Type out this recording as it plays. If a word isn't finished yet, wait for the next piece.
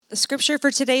The scripture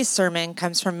for today's sermon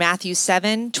comes from Matthew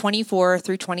 7:24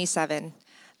 through 27.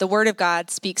 The word of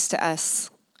God speaks to us.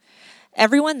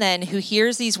 Everyone then who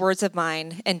hears these words of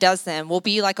mine and does them will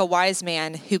be like a wise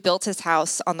man who built his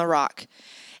house on the rock.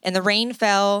 And the rain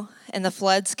fell, and the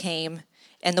floods came,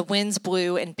 and the winds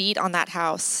blew and beat on that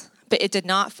house, but it did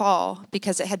not fall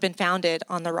because it had been founded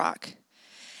on the rock.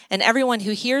 And everyone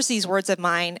who hears these words of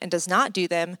mine and does not do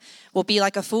them will be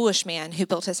like a foolish man who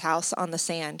built his house on the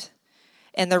sand.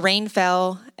 And the rain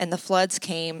fell, and the floods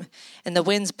came, and the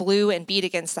winds blew and beat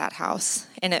against that house,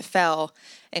 and it fell,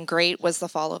 and great was the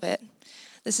fall of it.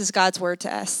 This is God's word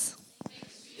to us.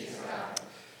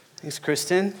 Thanks,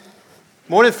 Kristen.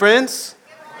 Morning, friends.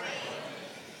 Good morning.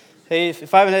 Hey,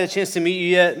 if I haven't had a chance to meet you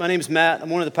yet, my name's Matt. I'm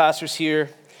one of the pastors here,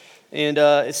 and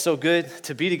it's so good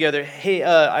to be together. Hey,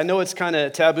 I know it's kind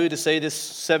of taboo to say this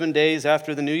 7 days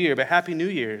after the new year, but Happy New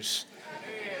Year's,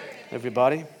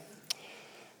 everybody.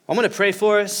 I'm going to pray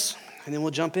for us, and then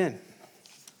we'll jump in.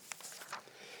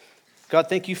 God,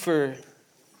 thank you for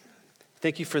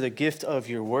the gift of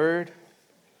your word.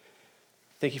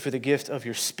 Thank you for the gift of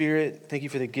your spirit. Thank you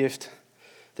for the gift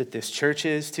that this church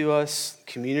is to us,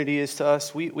 community is to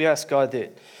us. We ask, God,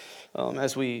 that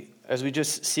as we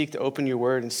just seek to open your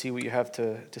word and see what you have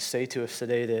to say to us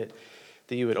today,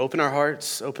 that you would open our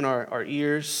hearts, open our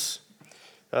ears,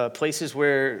 places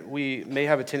where we may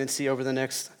have a tendency over the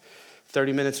next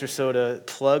 30 minutes or so to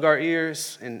plug our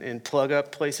ears and plug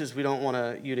up places we don't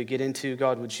want you to get into.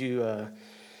 God, would you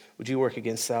work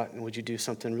against that, and would you do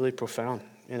something really profound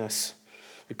in us?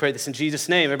 We pray this in Jesus'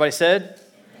 name. Everybody said?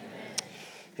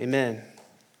 Amen.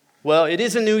 Well, it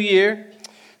is a new year,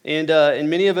 and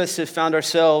many of us have found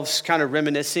ourselves kind of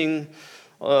reminiscing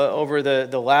over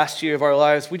the last year of our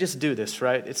lives. We just do this,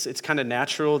 right? It's kind of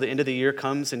natural. The end of the year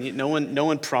comes, and no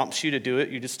one prompts you to do it.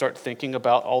 You just start thinking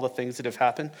about all the things that have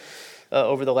happened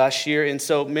over the last year. And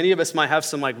so many of us might have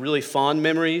some really fond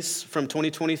memories from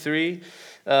 2023.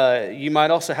 You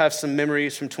might also have some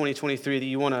memories from 2023 that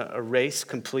you want to erase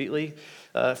completely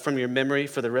from your memory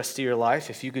for the rest of your life.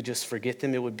 If you could just forget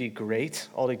them, it would be great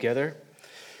altogether.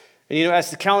 And as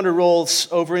the calendar rolls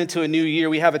over into a new year,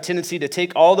 we have a tendency to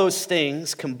take all those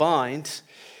things combined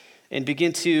and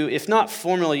begin to, if not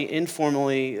formally,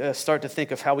 informally, start to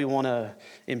think of how we want to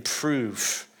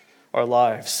improve our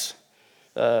lives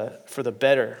for the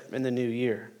better in the new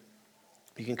year.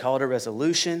 You can call it a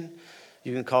resolution.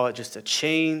 You can call it just a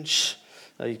change.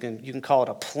 You can call it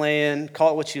a plan.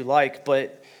 Call it what you like.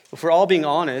 But if we're all being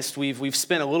honest, we've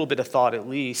spent a little bit of thought, at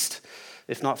least,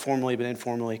 if not formally but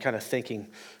informally, kind of thinking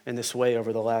in this way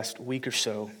over the last week or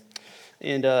so.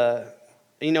 And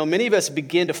many of us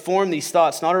begin to form these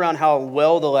thoughts not around how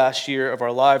well the last year of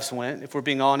our lives went. If we're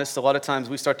being honest, a lot of times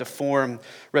we start to form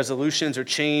resolutions or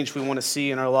change we want to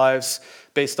see in our lives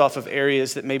based off of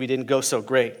areas that maybe didn't go so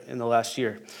great in the last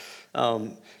year.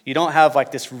 You don't have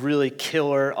this really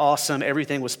killer, awesome,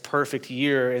 everything was perfect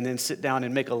year and then sit down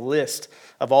and make a list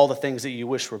of all the things that you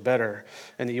wish were better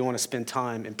and that you want to spend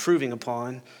time improving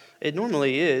upon. It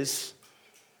normally is,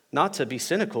 not to be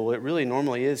cynical, it really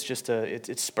normally is just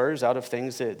it spurs out of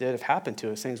things that have happened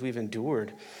to us, things we've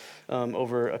endured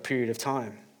over a period of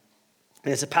time.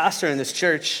 And as a pastor in this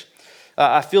church,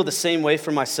 I feel the same way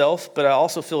for myself, but I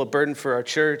also feel a burden for our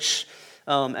church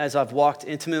as I've walked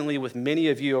intimately with many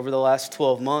of you over the last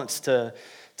 12 months to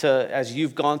as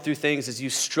you've gone through things, as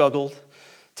you've struggled,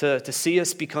 to see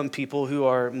us become people who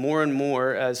are more and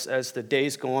more, as the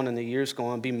days go on and the years go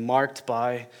on, be marked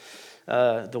by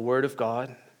the Word of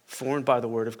God, formed by the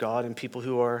Word of God, and people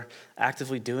who are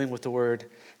actively doing what the Word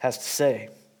has to say.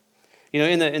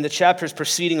 In the chapters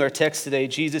preceding our text today,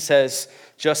 Jesus has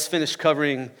just finished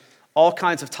covering all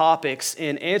kinds of topics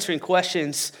and answering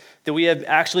questions that we have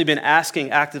actually been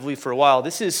asking actively for a while.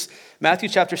 This is, Matthew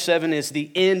chapter 7 is the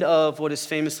end of what is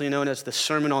famously known as the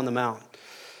Sermon on the Mount.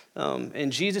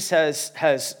 And Jesus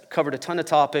has covered a ton of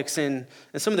topics, and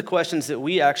some of the questions that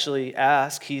we actually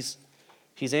ask, he's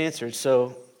answered.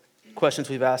 So questions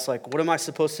we've asked what am I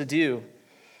supposed to do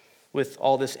with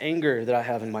all this anger that I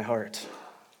have in my heart?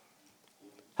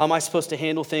 How am I supposed to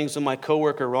handle things when my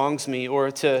coworker wrongs me?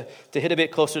 Or to hit a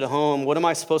bit closer to home, what am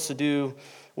I supposed to do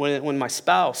when my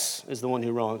spouse is the one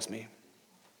who wrongs me?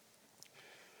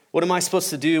 What am I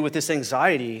supposed to do with this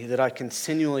anxiety that I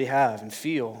continually have and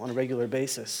feel on a regular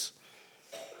basis?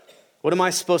 What am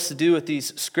I supposed to do with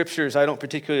these scriptures I don't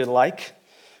particularly like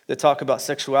that talk about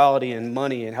sexuality and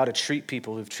money and how to treat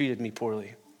people who've treated me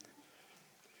poorly?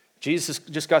 Jesus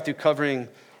just got through covering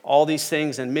all these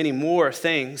things and many more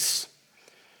things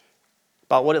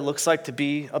about what it looks like to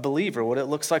be a believer, what it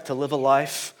looks like to live a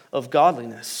life of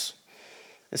godliness.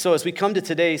 And so as we come to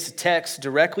today's text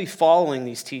directly following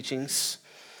these teachings,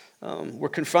 we're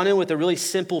confronted with a really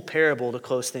simple parable to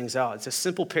close things out. It's a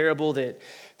simple parable that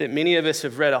many of us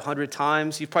have read 100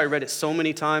 times. You've probably read it so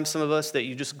many times, some of us, that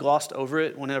you just glossed over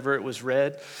it whenever it was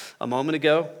read a moment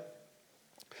ago.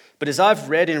 But as I've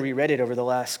read and reread it over the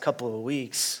last couple of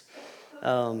weeks,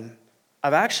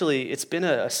 it's been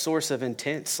a source of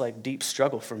intense, deep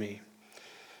struggle for me.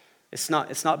 It's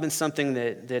not been something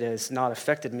that has not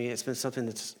affected me. It's been something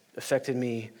that's affected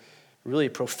me really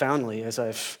profoundly as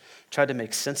I've tried to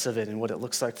make sense of it and what it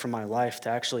looks like for my life to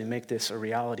actually make this a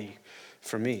reality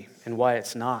for me and why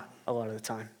it's not a lot of the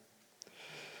time.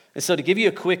 And so to give you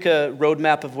a quick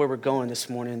roadmap of where we're going this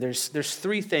morning, there's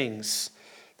three things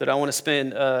that I want to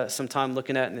spend some time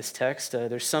looking at in this text.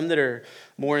 There's some that are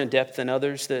more in depth than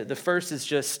others. The first is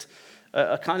just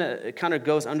it kind of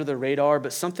goes under the radar,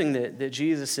 but something that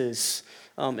Jesus is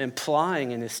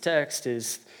implying in this text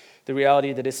is the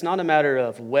reality that it's not a matter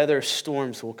of whether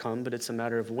storms will come, but it's a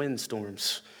matter of when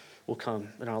storms will come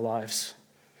in our lives.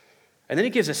 And then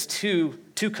he gives us two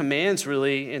commands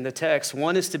really in the text.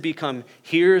 One is to become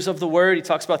hearers of the word. He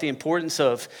talks about the importance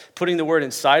of putting the word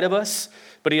inside of us,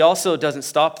 but he also doesn't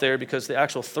stop there because the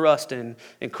actual thrust and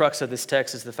crux of this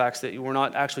text is the fact that we're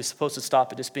not actually supposed to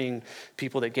stop at just being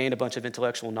people that gain a bunch of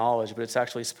intellectual knowledge, but it's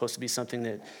actually supposed to be something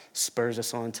that spurs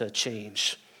us on to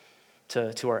change,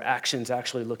 to our actions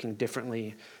actually looking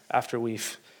differently after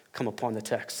we've come upon the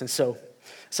text. And so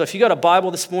if you got a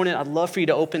Bible this morning, I'd love for you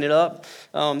to open it up.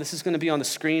 This is going to be on the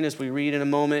screen as we read in a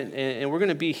moment, and we're going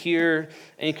to be here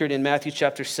anchored in Matthew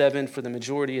chapter 7 for the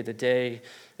majority of the day,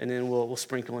 and then we'll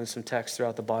sprinkle in some text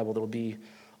throughout the Bible that will be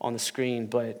on the screen.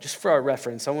 But just for our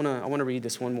reference, I want to read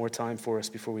this one more time for us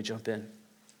before we jump in.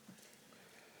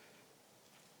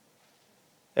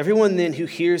 Everyone then who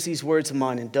hears these words of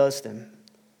mine and does them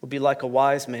will be like a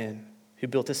wise man who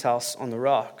built his house on the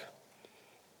rock.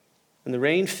 And the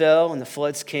rain fell, and the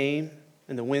floods came,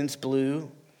 and the winds blew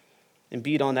and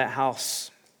beat on that house.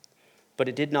 But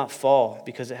it did not fall,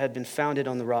 because it had been founded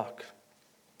on the rock.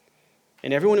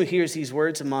 And everyone who hears these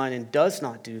words of mine and does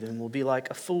not do them will be like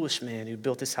a foolish man who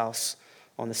built his house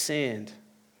on the sand.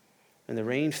 And the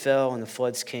rain fell, and the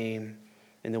floods came,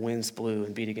 and the winds blew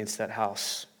and beat against that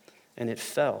house. And it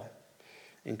fell,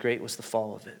 and great was the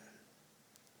fall of it.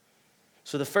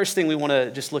 So the first thing we want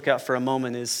to just look at for a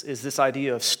moment is this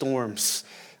idea of storms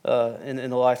in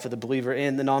the life of the believer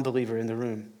and the non-believer in the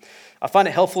room. I find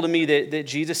it helpful to me that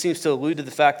Jesus seems to allude to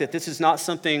the fact that this is not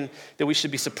something that we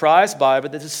should be surprised by,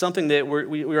 but this is something that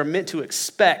we are meant to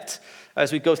expect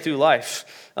as we go through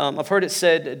life. I've heard it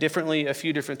said differently a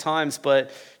few different times,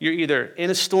 but you're either in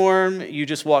a storm, you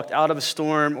just walked out of a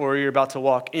storm, or you're about to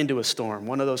walk into a storm.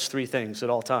 One of those three things at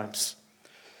all times.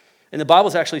 And the Bible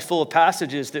is actually full of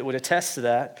passages that would attest to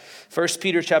that. 1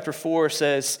 Peter chapter 4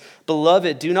 says,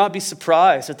 "Beloved, do not be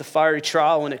surprised at the fiery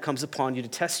trial when it comes upon you to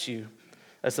test you,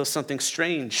 as though something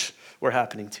strange were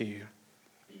happening to you."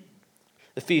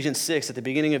 Ephesians 6, at the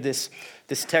beginning of this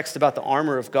text about the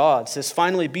armor of God, says,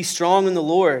 "Finally, be strong in the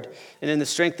Lord and in the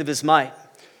strength of his might.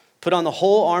 Put on the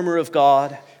whole armor of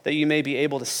God that you may be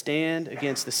able to stand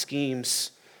against the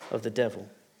schemes of the devil."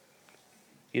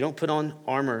 You don't put on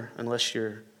armor unless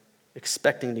you're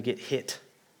expecting to get hit.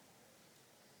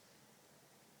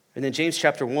 And then James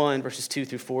chapter 1, verses 2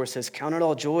 through 4 says, "Count it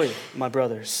all joy, my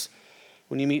brothers,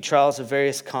 when you meet trials of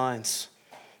various kinds.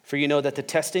 For you know that the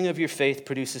testing of your faith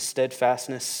produces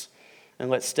steadfastness, and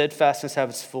let steadfastness have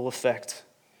its full effect,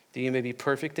 that you may be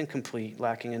perfect and complete,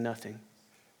 lacking in nothing."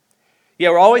 Yeah,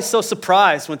 we're always so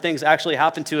surprised when things actually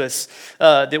happen to us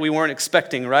that we weren't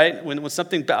expecting, right? When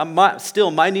something,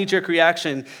 my knee-jerk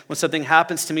reaction when something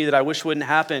happens to me that I wish wouldn't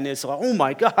happen is, oh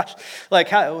my gosh,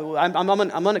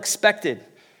 I'm unexpected.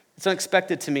 It's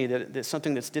unexpected to me that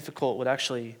something that's difficult would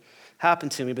actually happen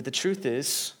to me. But the truth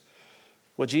is,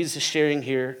 what Jesus is sharing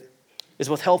here is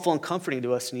both helpful and comforting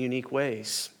to us in unique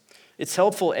ways. It's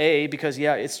helpful, because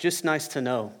it's just nice to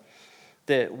know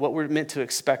that what we're meant to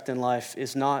expect in life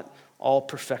is not all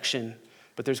perfection,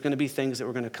 but there's going to be things that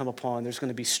we're going to come upon. There's going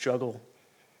to be struggle.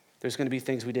 There's going to be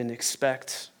things we didn't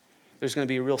expect. There's going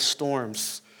to be real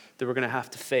storms that we're going to have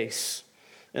to face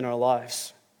in our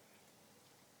lives.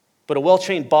 But a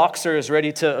well-trained boxer is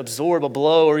ready to absorb a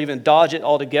blow or even dodge it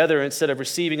altogether instead of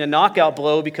receiving a knockout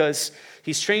blow because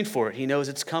he's trained for it. He knows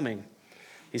it's coming.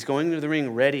 He's going to the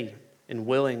ring ready and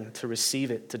willing to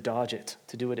receive it, to dodge it,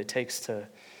 to do what it takes to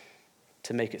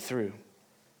make it through.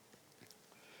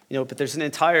 But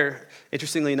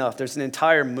interestingly enough, there's an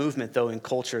entire movement, though, in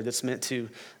culture that's meant to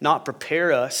not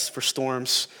prepare us for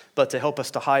storms, but to help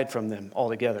us to hide from them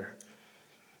altogether,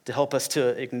 to help us to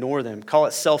ignore them. Call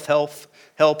it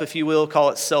self-help, if you will. Call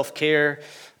it self-care.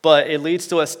 But it leads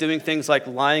to us doing things like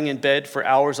lying in bed for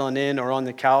hours on end or on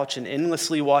the couch and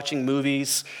endlessly watching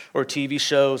movies or TV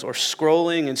shows or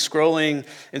scrolling and scrolling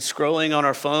and scrolling on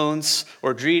our phones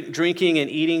or drinking and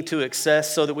eating to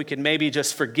excess so that we can maybe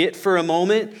just forget for a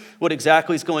moment what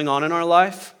exactly is going on in our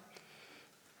life.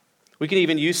 We can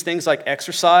even use things like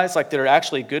exercise, like that are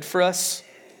actually good for us.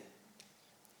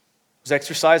 I was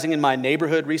exercising in my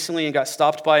neighborhood recently and got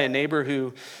stopped by a neighbor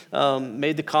who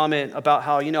made the comment about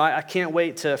how, I can't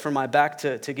wait for my back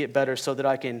to get better so that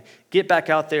I can get back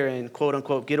out there and, quote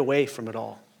unquote, get away from it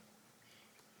all.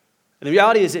 And the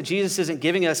reality is that Jesus isn't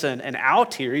giving us an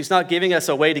out here. He's not giving us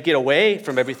a way to get away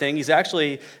from everything. He's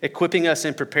actually equipping us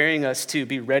and preparing us to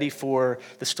be ready for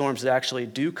the storms that actually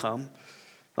do come,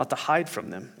 not to hide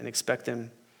from them and expect them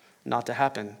not to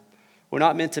happen. We're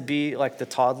not meant to be like the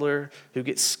toddler who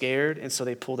gets scared and so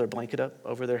they pull their blanket up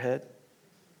over their head,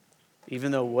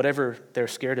 even though whatever they're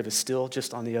scared of is still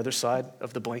just on the other side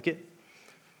of the blanket.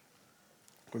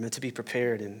 We're meant to be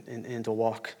prepared and to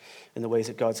walk in the ways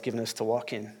that God's given us to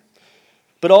walk in.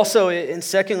 But also, and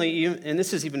secondly, and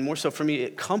this is even more so for me,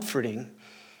 comforting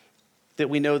that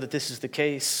we know that this is the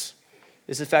case,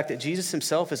 is the fact that Jesus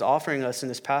himself is offering us in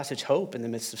this passage hope in the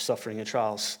midst of suffering and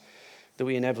trials that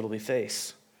we inevitably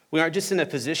face. We aren't just in a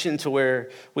position to where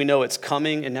we know it's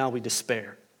coming and now we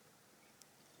despair.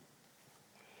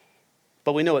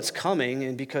 But we know it's coming,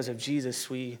 and because of Jesus,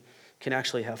 we can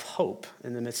actually have hope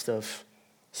in the midst of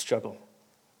struggle.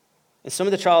 And some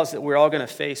of the trials that we're all going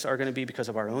to face are going to be because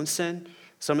of our own sin.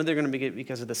 Some of them are going to be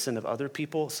because of the sin of other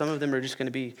people. Some of them are just going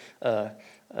to be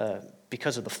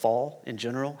because of the fall in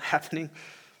general happening.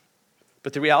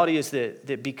 But the reality is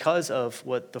that because of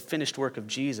what the finished work of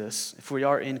Jesus, if we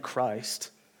are in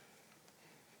Christ,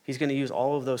 he's going to use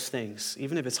all of those things,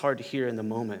 even if it's hard to hear in the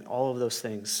moment, all of those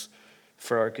things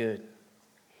for our good.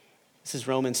 This is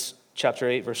Romans chapter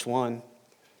 8, verse 1.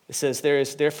 It says, "There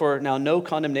is therefore now no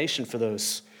condemnation for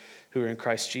those who are in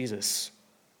Christ Jesus."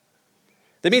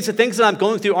 That means the things that I'm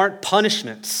going through aren't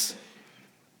punishments.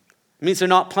 It means they're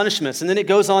not punishments. And then it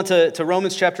goes on to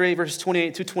Romans chapter 8, verses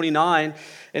 28 to 29,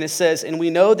 and it says, "And we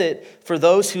know that for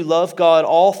those who love God,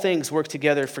 all things work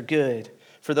together for good,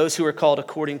 for those who are called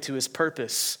according to his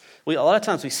purpose." A lot of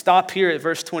times we stop here at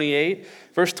verse 28.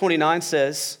 Verse 29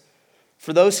 says,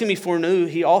 "For those whom he foreknew,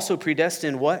 he also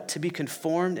predestined," what? "To be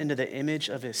conformed into the image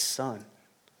of his Son."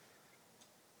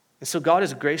 And so God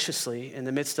is graciously, in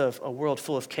the midst of a world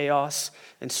full of chaos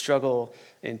and struggle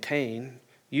and pain,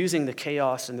 using the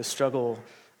chaos and the struggle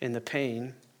and the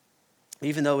pain,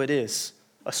 even though it is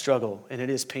a struggle and it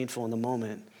is painful in the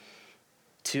moment,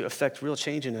 to affect real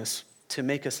change in us, to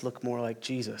make us look more like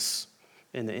Jesus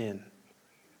in the end.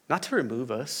 Not to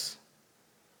remove us,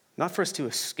 not for us to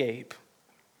escape,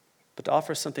 but to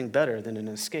offer something better than an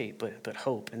escape, but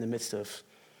hope in the midst of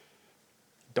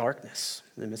darkness,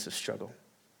 in the midst of struggle.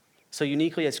 So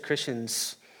uniquely as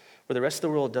Christians, where the rest of the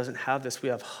world doesn't have this, we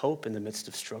have hope in the midst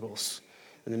of struggles,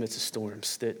 in the midst of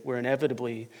storms that we're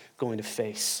inevitably going to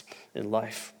face in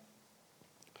life.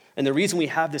 And the reason we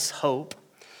have this hope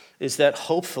is that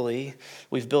hopefully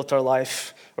we've built our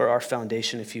life, or our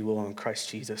foundation, if you will, on Christ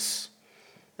Jesus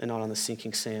and not on the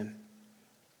sinking sand.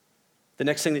 The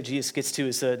next thing that Jesus gets to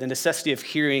is the necessity of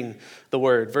hearing the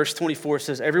word. Verse 24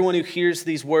 says, "Everyone who hears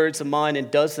these words of mine and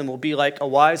does them will be like a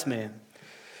wise man."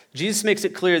 Jesus makes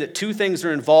it clear that two things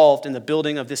are involved in the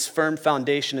building of this firm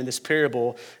foundation in this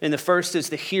parable. And the first is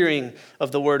the hearing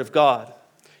of the word of God.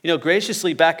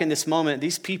 Graciously back in this moment,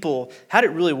 these people had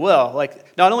it really well.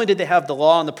 Like, not only did they have the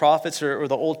law and the prophets, or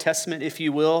the Old Testament, if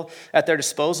you will, at their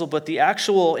disposal, but the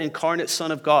actual incarnate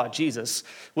Son of God, Jesus,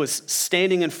 was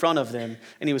standing in front of them,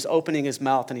 and he was opening his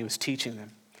mouth and he was teaching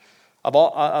them. I've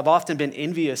often been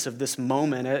envious of this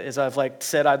moment. As I've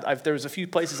said, there was a few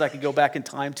places I could go back in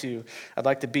time to. I'd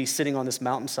like to be sitting on this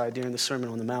mountainside during the Sermon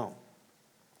on the Mount.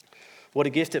 What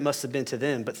a gift it must have been to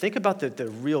them. But think about the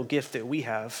real gift that we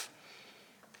have.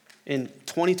 In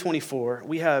 2024,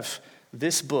 we have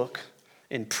this book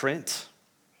in print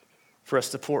for us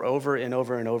to pour over and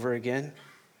over and over again,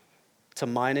 to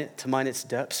mine its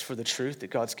depths for the truth that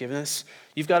God's given us.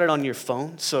 You've got it on your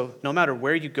phone, so no matter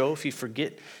where you go, if you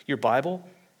forget your Bible,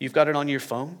 you've got it on your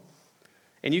phone.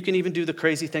 And you can even do the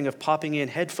crazy thing of popping in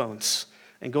headphones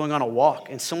and going on a walk,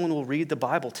 and someone will read the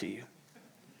Bible to you.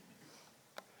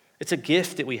 It's a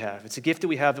gift that we have. It's a gift that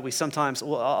we have that we sometimes, a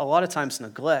lot of times,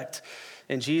 neglect.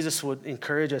 And Jesus would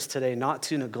encourage us today not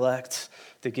to neglect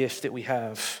the gift that we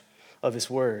have of his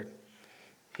word.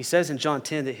 He says in John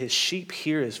 10 that his sheep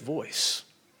hear his voice.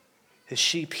 His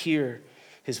sheep hear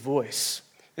his voice.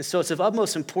 And so it's of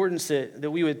utmost importance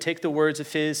that we would take the words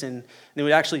of his and we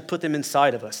would actually put them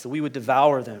inside of us, that we would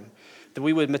devour them, that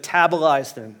we would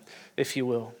metabolize them, if you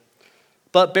will.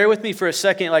 But bear with me for a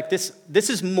second, like this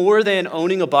is more than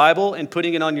owning a Bible and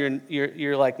putting it on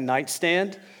your like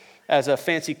nightstand as a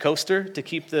fancy coaster to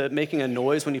keep making a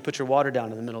noise when you put your water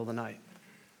down in the middle of the night.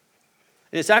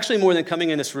 And it's actually more than coming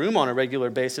in this room on a regular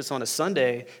basis on a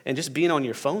Sunday and just being on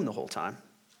your phone the whole time.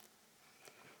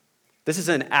 This is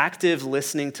an active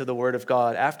listening to the Word of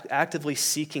God, actively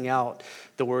seeking out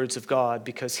the words of God,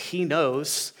 because he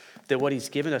knows that what he's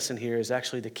given us in here is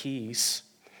actually the keys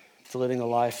to living a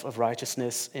life of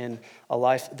righteousness and a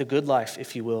life, the good life,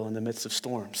 if you will, in the midst of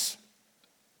storms.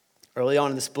 Early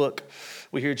on in this book,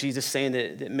 we hear Jesus saying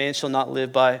that man shall not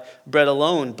live by bread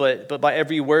alone, but by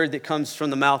every word that comes from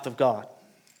the mouth of God.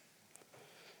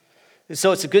 And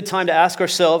so it's a good time to ask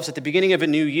ourselves at the beginning of a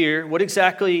new year, what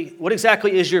exactly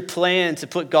is your plan to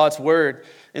put God's word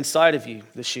inside of you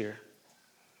this year?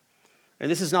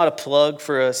 And this is not a plug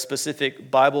for a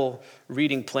specific Bible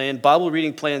reading plan. Bible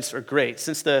reading plans are great.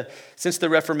 Since the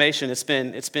Reformation, it's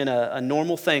been a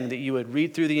normal thing that you would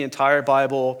read through the entire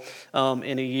Bible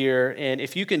in a year. And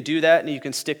if you can do that and you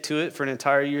can stick to it for an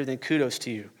entire year, then kudos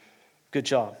to you. Good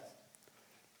job.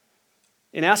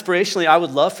 And aspirationally, I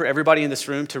would love for everybody in this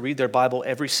room to read their Bible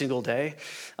every single day.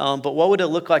 But what would it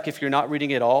look like if you're not reading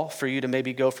it all, for you to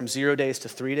maybe go from 0 days to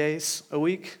 3 days a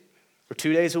week? Or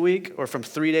 2 days a week, or from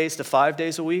 3 days to 5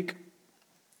 days a week?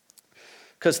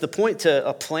 Because the point to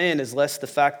a plan is less the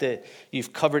fact that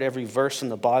you've covered every verse in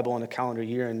the Bible in a calendar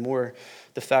year, and more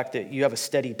the fact that you have a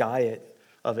steady diet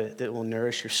of it that will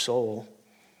nourish your soul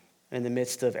in the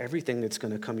midst of everything that's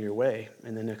going to come your way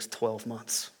in the next 12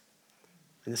 months.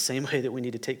 In the same way that we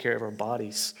need to take care of our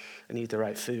bodies and eat the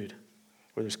right food,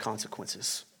 where there's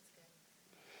consequences.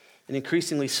 And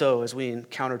increasingly so, as we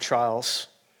encounter trials,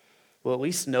 we'll at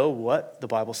least know what the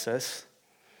Bible says,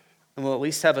 and we'll at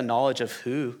least have a knowledge of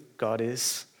who God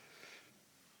is.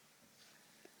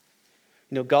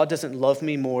 You know, God doesn't love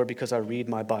me more because I read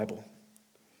my Bible,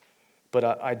 but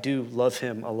I do love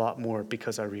him a lot more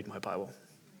because I read my Bible.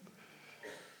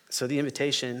 So the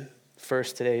invitation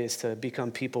first today is to become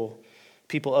people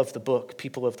of the book,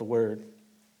 people of the word.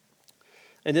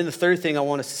 And then the third thing I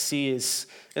want us to see is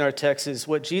in our text is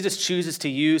what Jesus chooses to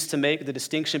use to make the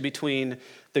distinction between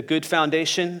the good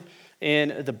foundation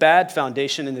and the bad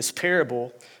foundation in this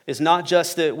parable is not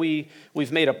just that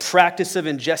we've made a practice of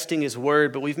ingesting his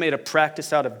word, but we've made a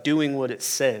practice out of doing what it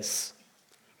says.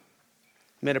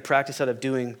 Made a practice out of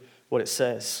doing what it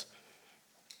says.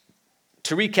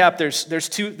 To recap,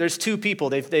 there's two people.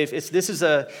 This is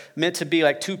meant to be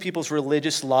like two people's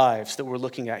religious lives that we're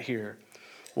looking at here.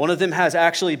 One of them has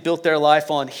actually built their life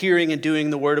on hearing and doing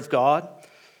the word of God.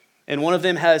 And one of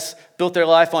them has built their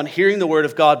life on hearing the word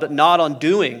of God, but not on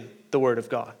doing the word of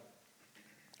God.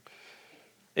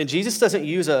 And Jesus doesn't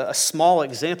use a small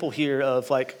example here of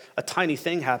like a tiny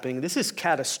thing happening. This is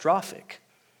catastrophic.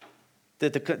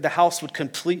 That the house would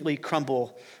completely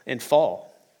crumble and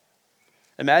fall.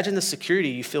 Imagine the security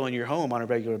you feel in your home on a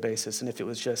regular basis, and if it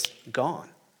was just gone.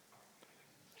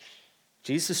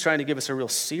 Jesus is trying to give us a real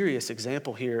serious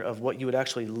example here of what you would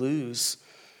actually lose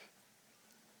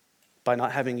by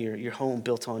not having your home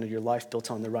built on or your life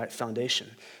built on the right foundation.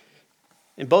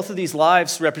 And both of these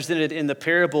lives represented in the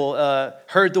parable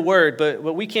heard the word, but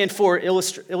we can, for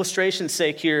illustration's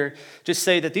sake here, just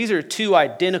say that these are two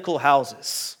identical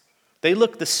houses. They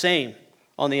look the same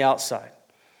on the outside.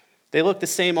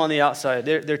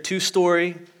 They're two-story.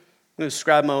 I'm going to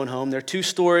describe my own home. They're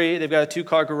two-story. They've got a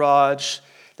 2-car garage.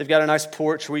 They've got a nice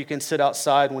porch where you can sit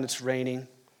outside when it's raining.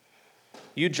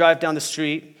 You drive down the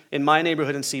street in my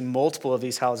neighborhood and see multiple of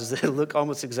these houses that look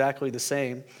almost exactly the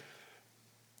same.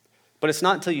 But it's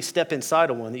not until you step inside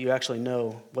of one that you actually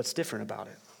know what's different about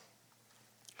it.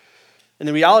 And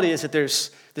the reality is that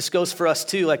this goes for us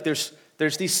too. Like there's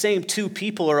these same two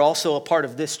people are also a part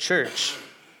of this church.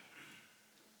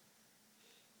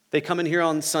 They come in here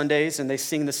on Sundays and they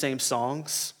sing the same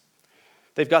songs.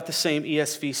 They've got the same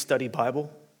ESV study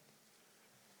Bible,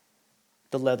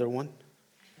 the leather one.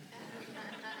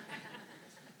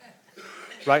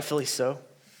 Rightfully so.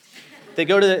 They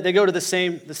go to the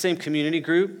same community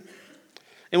group.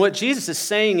 And what Jesus is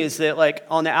saying is that, like,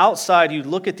 on the outside, you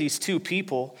look at these two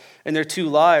people and their two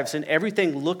lives, and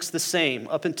everything looks the same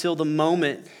up until the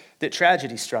moment that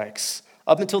tragedy strikes,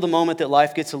 up until the moment that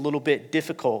life gets a little bit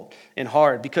difficult and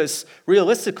hard. Because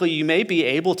realistically, you may be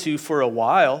able to, for a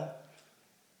while,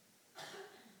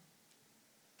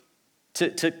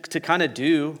 to kind of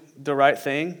do the right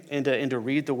thing and to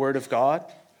read the Word of God.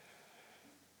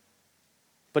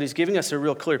 But he's giving us a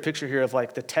real clear picture here of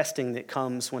like the testing that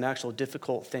comes when actual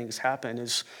difficult things happen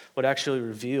is what actually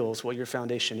reveals what your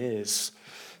foundation is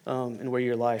and where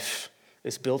your life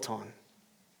is built on.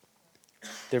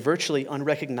 They're virtually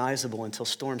unrecognizable until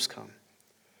storms come.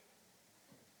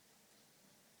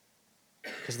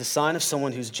 Because the sign of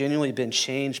someone who's genuinely been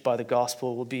changed by the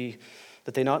gospel will be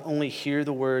that they not only hear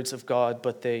the words of God,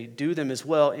 but they do them as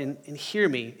well, and hear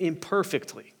me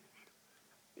imperfectly.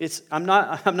 I'm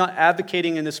not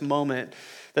advocating in this moment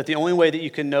that the only way that you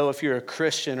can know if you're a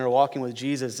Christian or walking with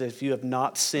Jesus is if you have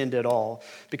not sinned at all,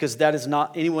 because that is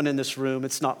not anyone in this room.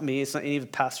 It's not me. It's not any of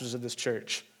the pastors of this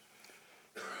church.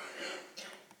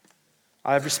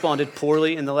 I've responded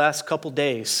poorly in the last couple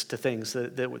days to things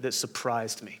that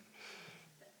surprised me.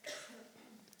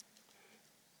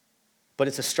 But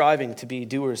it's a striving to be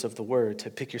doers of the word, to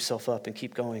pick yourself up and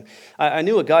keep going. I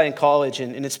knew a guy in college,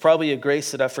 and it's probably a grace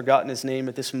that I've forgotten his name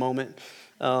at this moment,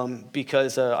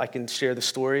 because I can share the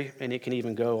story, and it can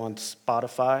even go on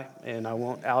Spotify, and I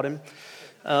won't out him.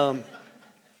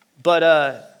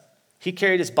 But he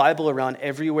carried his Bible around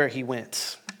everywhere he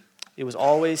went. It was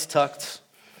always tucked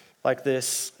like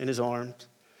this in his arms.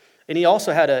 And he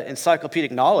also had an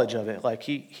encyclopedic knowledge of it. Like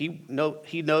he knew,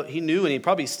 and he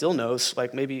probably still knows,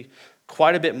 like maybe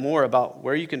quite a bit more about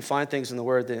where you can find things in the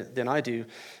Word than I do.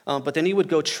 But then he would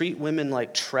go treat women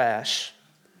like trash,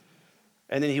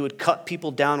 and then he would cut people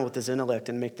down with his intellect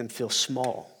and make them feel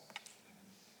small.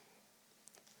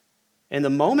 And the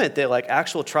moment that like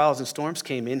actual trials and storms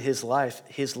came in his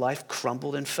life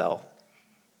crumbled and fell,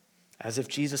 as if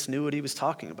Jesus knew what he was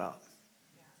talking about.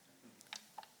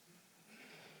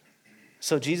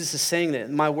 So Jesus is saying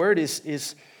that my word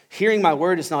is hearing my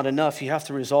word is not enough. You have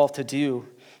to resolve to do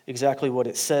exactly what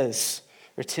it says,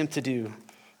 or attempt to do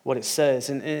what it says.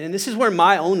 And this is where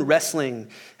my own wrestling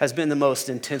has been the most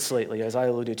intense lately, as I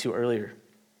alluded to earlier.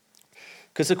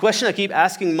 Because the question I keep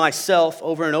asking myself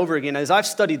over and over again, as I've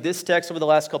studied this text over the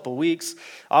last couple of weeks,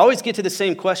 I always get to the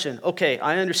same question. Okay,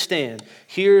 I understand.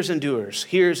 Hearers and doers.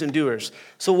 Hearers and doers.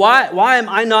 So why am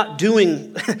I not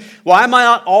doing, why am I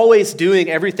not always doing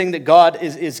everything that God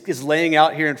is laying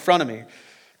out here in front of me?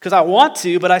 Because I want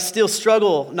to, but I still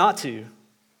struggle not to.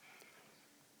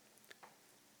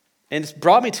 And it's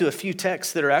brought me to a few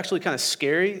texts that are actually kind of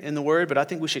scary in the Word, but I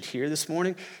think we should hear this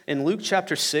morning. In Luke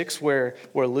chapter 6, where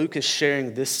Luke is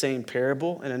sharing this same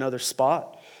parable in another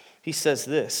spot, he says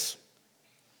this.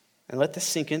 And let this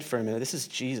sink in for a minute. This is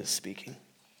Jesus speaking.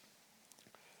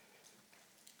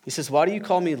 He says, "Why do you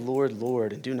call me Lord,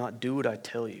 Lord, and do not do what I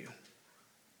tell you?"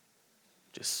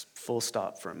 Just full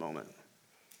stop for a moment.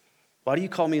 Why do you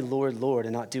call me Lord, Lord,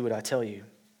 and not do what I tell you?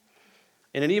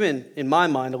 And it even, in my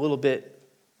mind, a little bit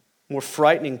more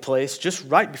frightening place, just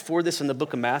right before this in the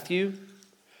book of Matthew,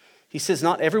 he says,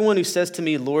 "Not everyone who says to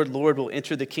me, Lord, Lord, will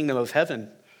enter the kingdom of heaven,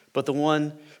 but the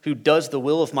one who does the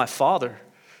will of my Father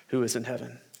who is in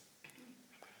heaven."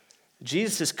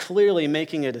 Jesus is clearly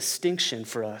making a distinction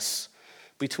for us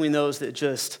between those that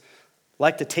just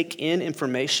like to take in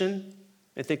information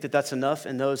and think that that's enough,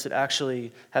 and those that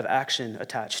actually have action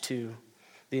attached to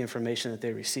the information that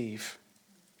they receive.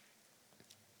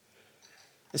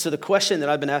 And so the question that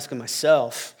I've been asking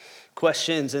myself,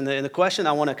 questions, and the question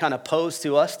I want to kind of pose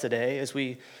to us today as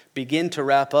we begin to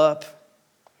wrap up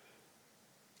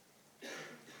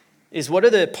is, what are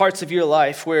the parts of your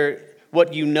life where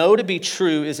what you know to be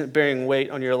true isn't bearing weight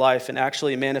on your life and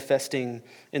actually manifesting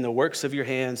in the works of your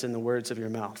hands and the words of your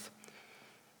mouth?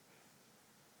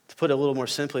 To put it a little more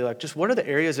simply, like, just what are the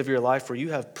areas of your life where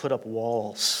you have put up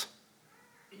walls?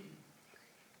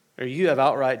 Or you have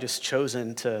outright just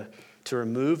chosen to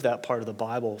remove that part of the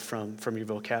Bible from your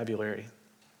vocabulary?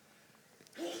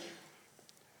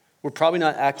 We're probably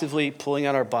not actively pulling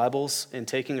out our Bibles and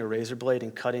taking a razor blade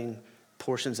and cutting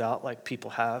portions out like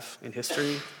people have in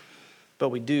history, but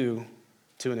we do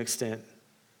to an extent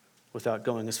without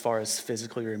going as far as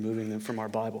physically removing them from our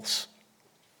Bibles.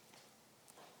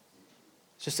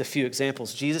 Just a few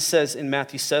examples. Jesus says in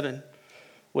Matthew 7,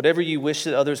 "Whatever you wish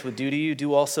that others would do to you,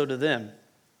 do also to them."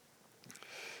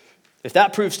 If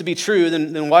that proves to be true,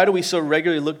 then why do we so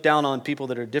regularly look down on people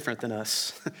that are different than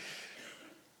us?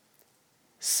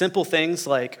 Simple things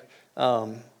like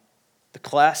the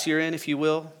class you're in, if you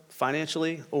will,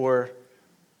 financially, or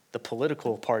the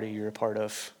political party you're a part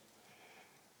of.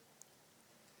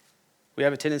 We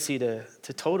have a tendency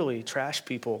to totally trash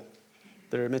people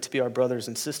that are meant to be our brothers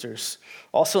and sisters.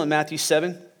 Also in Matthew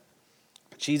 7,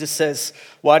 Jesus says,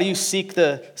 "Why do you see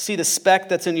the speck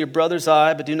that's in your brother's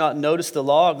eye, but do not notice the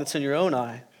log that's in your own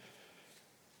eye?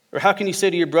 Or how can you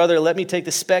say to your brother, 'Let me take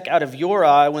the speck out of your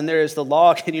eye,' when there is the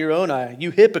log in your own eye?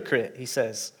 You hypocrite," he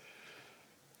says.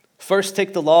 "First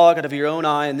take the log out of your own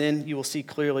eye, and then you will see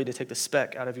clearly to take the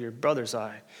speck out of your brother's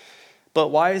eye." But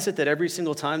why is it that every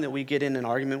single time that we get in an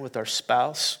argument with our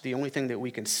spouse, the only thing that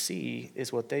we can see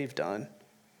is what they've done?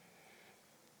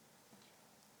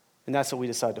 And that's what we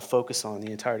decide to focus on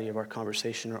the entirety of our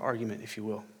conversation or argument, if you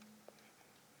will.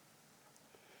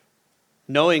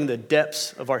 Knowing the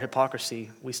depths of our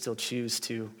hypocrisy, we still choose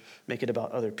to make it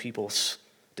about other people's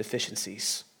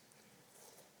deficiencies.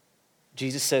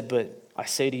 Jesus said, "But I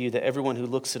say to you that everyone who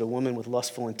looks at a woman with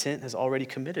lustful intent has already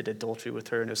committed adultery with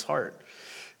her in his heart."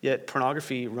 Yet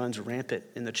pornography runs rampant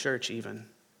in the church even,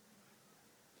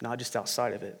 not just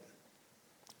outside of it.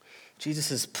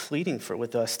 Jesus is pleading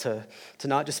with us to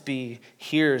not just be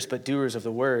hearers but doers of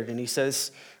the word. And he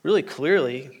says really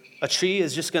clearly, a tree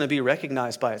is just going to be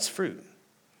recognized by its fruit.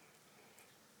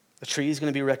 A tree is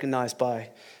going to be recognized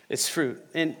by its fruit.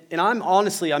 And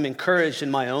I'm encouraged in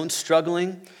my own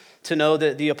struggling to know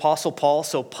that the Apostle Paul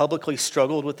so publicly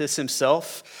struggled with this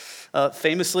himself.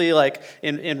 Famously, like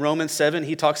in Romans 7,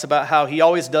 he talks about how he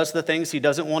always does the things he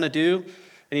doesn't want to do,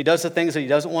 and he does the things that he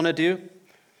doesn't want to do.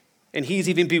 And he's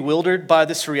even bewildered by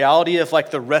this reality of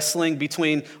like the wrestling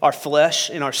between our flesh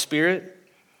and our spirit.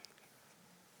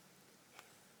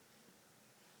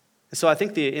 And so I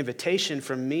think the invitation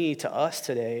from me to us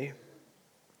today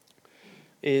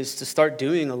is to start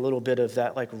doing a little bit of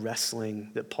that like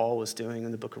wrestling that Paul was doing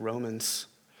in the book of Romans,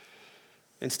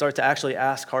 and start to actually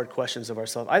ask hard questions of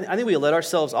ourselves. I think we let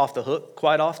ourselves off the hook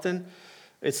quite often.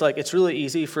 It's really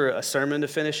easy for a sermon to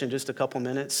finish in just a couple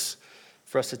minutes,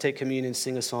 for us to take communion,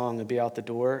 sing a song, and be out the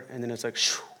door, and then it's like,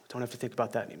 don't have to think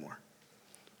about that anymore.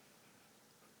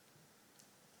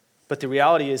 But the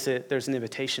reality is that there's an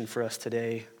invitation for us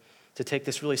today to take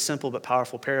this really simple but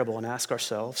powerful parable and ask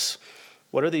ourselves,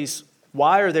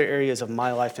 why are there areas of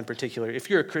my life in particular, if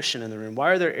you're a Christian in the room, why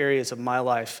are there areas of my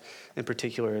life in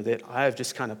particular that I have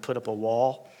just kind of put up a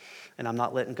wall and I'm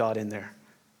not letting God in there?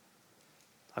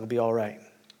 I'll be all right.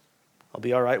 I'll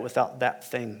be all right without that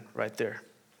thing right there,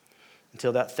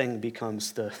 until that thing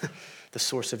becomes the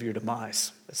source of your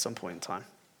demise at some point in time.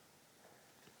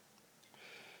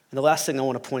 And the last thing I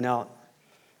want to point out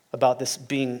about this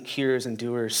being hearers and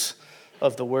doers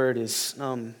of the word is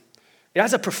it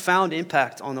has a profound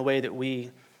impact on the way that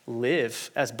we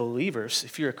live as believers,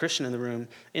 if you're a Christian in the room,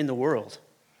 in the world.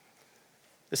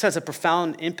 This has a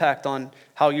profound impact on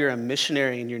how you're a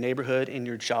missionary in your neighborhood, in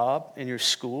your job, in your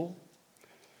school.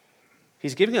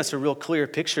 He's giving us a real clear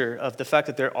picture of the fact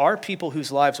that there are people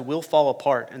whose lives will fall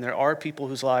apart, and there are people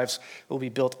whose lives will be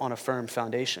built on a firm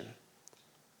foundation.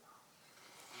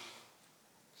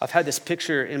 I've had this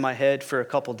picture in my head for a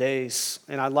couple days,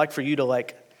 and I'd like for you to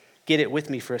get it with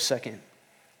me for a second.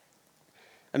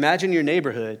 Imagine your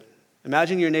neighborhood,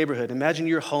 imagine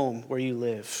your home where you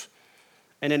live,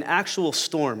 and an actual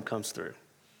storm comes through,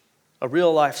 a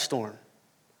real life storm.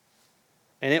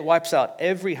 And it wipes out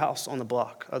every house on the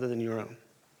block other than your own.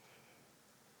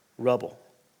 Rubble.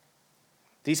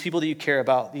 These people that you care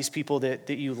about, these people that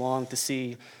you long to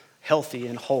see healthy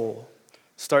and whole,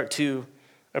 start to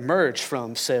emerge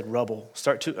from said rubble,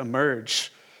 start to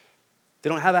emerge. They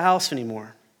don't have a house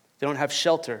anymore. They don't have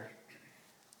shelter.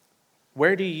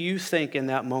 Where do you think in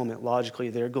that moment, logically,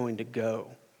 they're going to go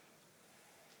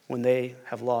when they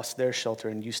have lost their shelter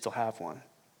and you still have one?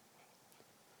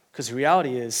 Because the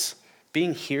reality is,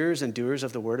 being hearers and doers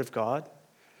of the Word of God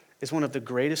is one of the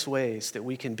greatest ways that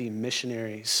we can be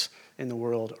missionaries in the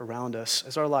world around us,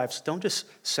 as our lives don't just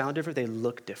sound different, they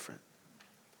look different.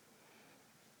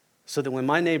 So that when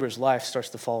my neighbor's life starts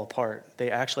to fall apart, they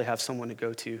actually have someone to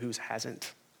go to who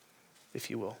hasn't, if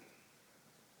you will.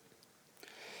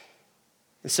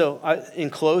 And so, in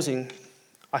closing,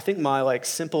 I think my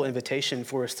simple invitation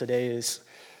for us today is,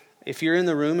 if you're in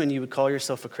the room and you would call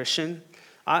yourself a Christian,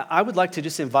 I would like to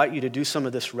just invite you to do some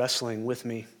of this wrestling with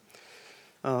me.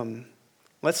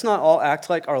 Let's not all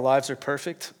act like our lives are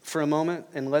perfect for a moment,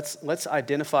 and let's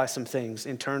identify some things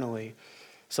internally,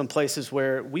 some places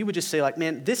where we would just say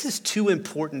man, this is too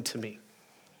important to me.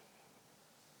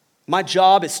 My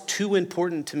job is too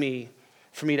important to me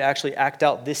for me to actually act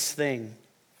out this thing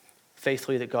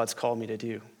faithfully that God's called me to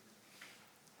do.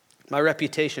 My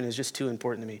reputation is just too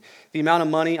important to me. The amount of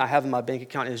money I have in my bank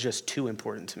account is just too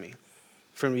important to me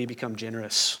for me to become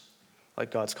generous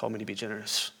like God's called me to be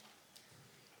generous.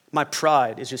 My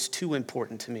pride is just too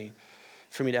important to me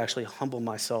for me to actually humble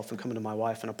myself and come to my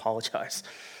wife and apologize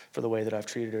for the way that I've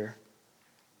treated her.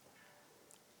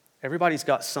 Everybody's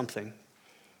got something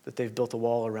that they've built a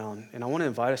wall around. And I want to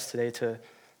invite us today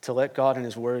to let God and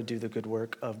His Word do the good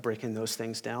work of breaking those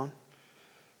things down.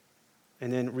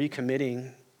 And then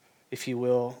recommitting, if you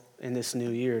will, in this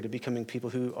new year to becoming people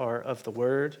who are of the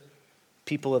Word,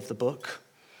 people of the book,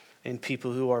 and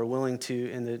people who are willing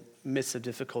to, in the midst of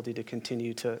difficulty, to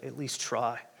continue to at least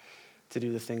try to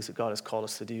do the things that God has called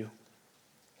us to do.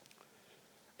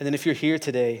 And then if you're here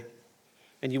today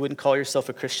and you wouldn't call yourself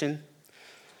a Christian,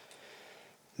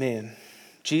 Man,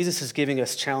 Jesus is giving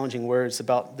us challenging words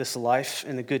about this life,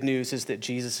 and the good news is that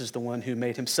Jesus is the one who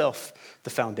made himself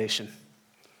the foundation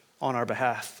on our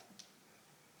behalf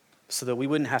so that we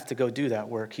wouldn't have to go do that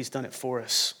work. He's done it for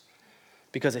us.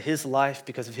 Because of his life,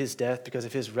 because of his death, because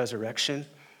of his resurrection,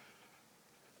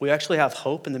 we actually have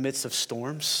hope in the midst of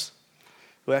storms.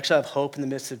 We actually have hope in the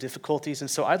midst of difficulties.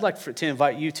 And so I'd like to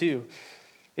invite you too,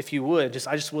 if you would.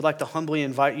 I just would like to humbly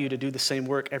invite you to do the same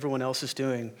work everyone else is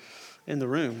doing in the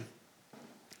room.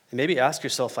 And maybe ask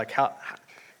yourself, like,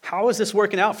 how is this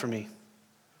working out for me?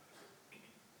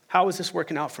 How is this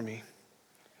working out for me?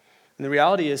 And the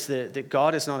reality is that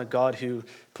God is not a God who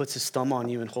puts his thumb on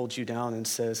you and holds you down and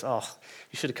says, oh,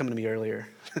 you should have come to me earlier.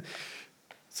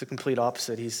 It's the complete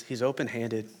opposite. He's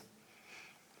open-handed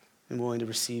and willing to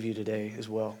receive you today as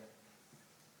well.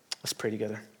 Let's pray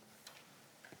together.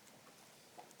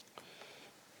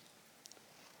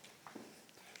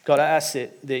 God, I ask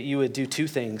that you would do two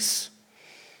things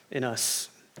in us.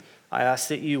 I ask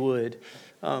that you would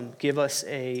give us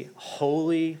a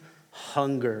holy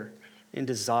hunger and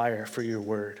desire for your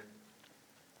word.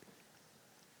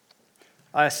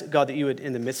 I ask, God, that you would,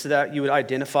 in the midst of that, you would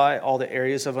identify all the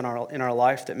areas in our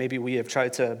life that maybe we have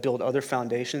tried to build other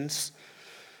foundations.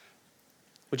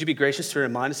 Would you be gracious to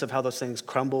remind us of how those things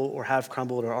crumble or have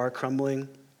crumbled or are crumbling?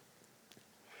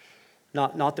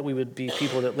 Not that we would be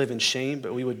people that live in shame,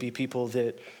 but we would be people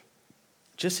that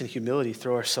just in humility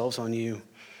throw ourselves on you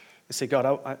and say,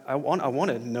 God, I want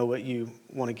to know what you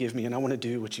want to give me, and I want to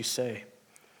do what you say.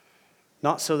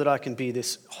 Not so that I can be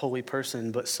this holy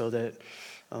person, but so that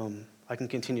I can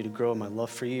continue to grow in my love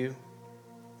for you.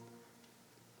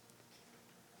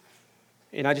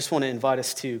 And I just want to invite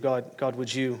us to, God,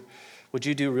 would you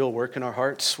do real work in our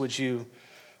hearts? Would you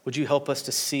help us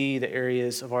to see the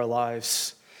areas of our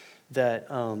lives that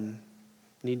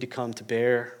need to come to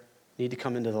bear, need to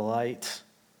come into the light?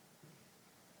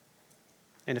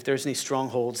 And if there's any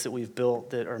strongholds that we've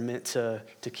built that are meant to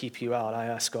keep you out, I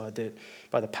ask, God, that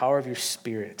by the power of your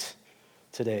Spirit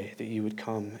today, that you would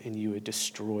come and you would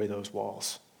destroy those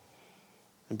walls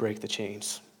and break the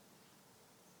chains.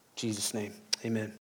 In Jesus' name, amen.